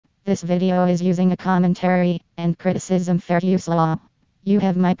This video is using a commentary and criticism fair use law. You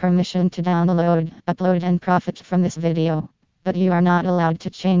have my permission to download, upload and profit from this video, but you are not allowed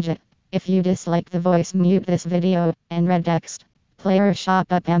to change it. If you dislike the voice, mute this video and red text. Players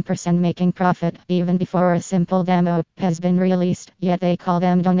shop up ampersand making profit even before a simple demo has been released, yet they call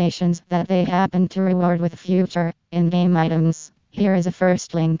them donations that they happen to reward with future in-game items. Here is a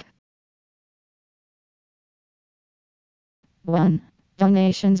first link. 1.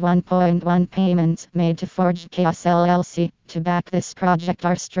 Donations 1.1 payments made to Forge Chaos LLC to back this project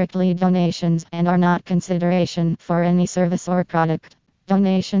are strictly donations and are not consideration for any service or product.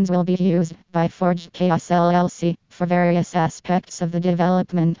 Donations will be used by Forge Chaos LLC for various aspects of the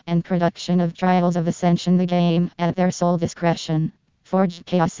development and production of Trials of Ascension the game at their sole discretion. Forge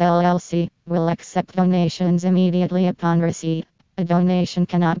Chaos LLC will accept donations immediately upon receipt. A donation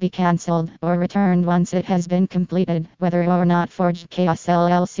cannot be cancelled or returned once it has been completed, whether or not Forge Chaos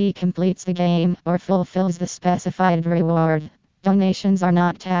LLC completes the game or fulfills the specified reward. Donations are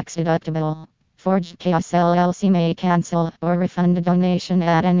not tax deductible. Forge Chaos LLC may cancel or refund a donation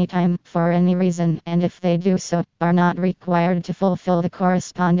at any time for any reason, and if they do so, are not required to fulfill the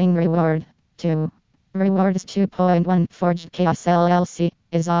corresponding reward. 2. Rewards 2.1 Forge Chaos LLC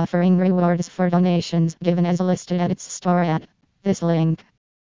is offering rewards for donations given as listed at its store at this link.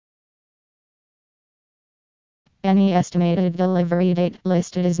 Any estimated delivery date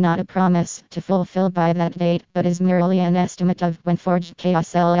listed is not a promise to fulfill by that date, but is merely an estimate of when Forge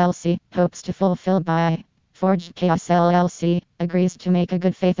Chaos LLC hopes to fulfill by. Forge Chaos LLC agrees to make a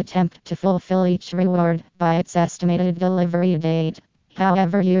good faith attempt to fulfill each reward by its estimated delivery date.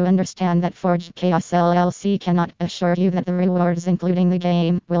 However, you understand that Forge Chaos LLC cannot assure you that the rewards including the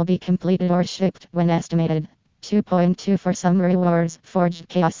game will be completed or shipped when estimated. 2.2 For some rewards, Forge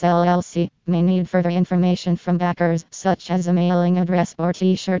Chaos LLC may need further information from backers, such as a mailing address or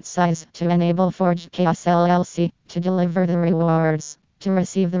t-shirt size, to enable Forge Chaos LLC to deliver the rewards. To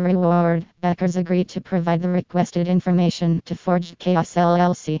receive the reward, backers agree to provide the requested information to Forge Chaos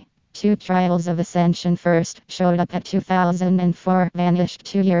LLC. 2 Trials of Ascension first showed up at 2004, vanished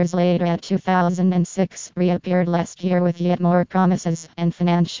 2 years later at 2006, reappeared last year with yet more promises and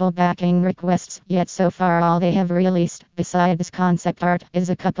financial backing requests, yet so far all they have released, besides concept art, is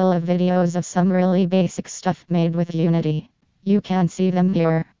a couple of videos of some really basic stuff made with Unity. You can see them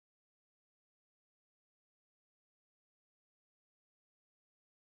here.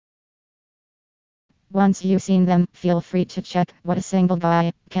 Once you've seen them, feel free to check what a single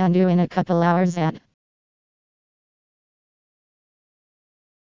guy can do in a couple hours at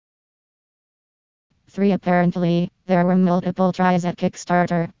 3. Apparently, there were multiple tries at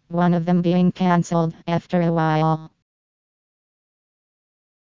Kickstarter, one of them being cancelled after a while.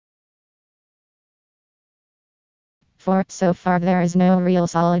 4. So far there is no real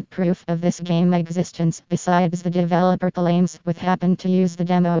solid proof of this game's existence besides the developer claims with happen to use the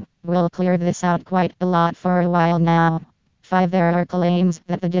demo. We'll clear this out quite a lot for a while now. 5. There are claims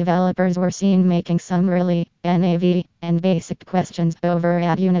that the developers were seen making some really NAV and basic questions over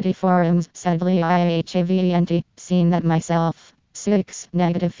at Unity forums. Sadly I haven't seen that myself. 6.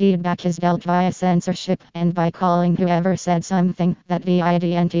 Negative feedback is dealt via censorship and by calling whoever said something that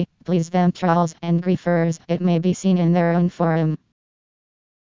didn't please them trolls and griefers. It may be seen in their own forum.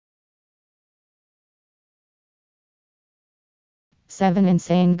 7.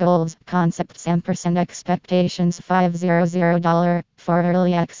 Insane goals, concepts ampersand expectations $500 for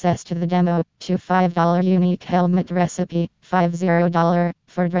early access to the demo, to $5 unique helmet recipe, $50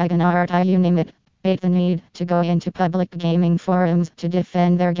 for dragon art you name it. 8. The need to go into public gaming forums to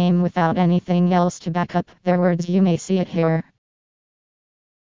defend their game without anything else to back up their words. You may see it here.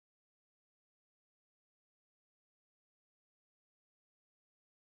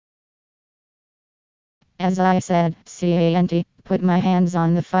 As I said, can't put my hands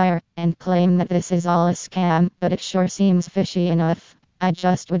on the fire and claim that this is all a scam, but it sure seems fishy enough. I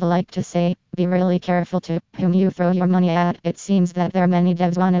just would like to say, be really careful to whom you throw your money at. It seems that there are many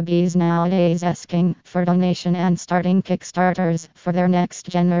devs wannabes nowadays asking for donation and starting Kickstarters for their next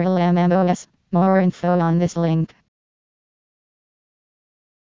general MMOs. More info on this link.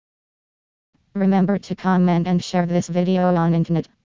 Remember to comment and share this video on internet.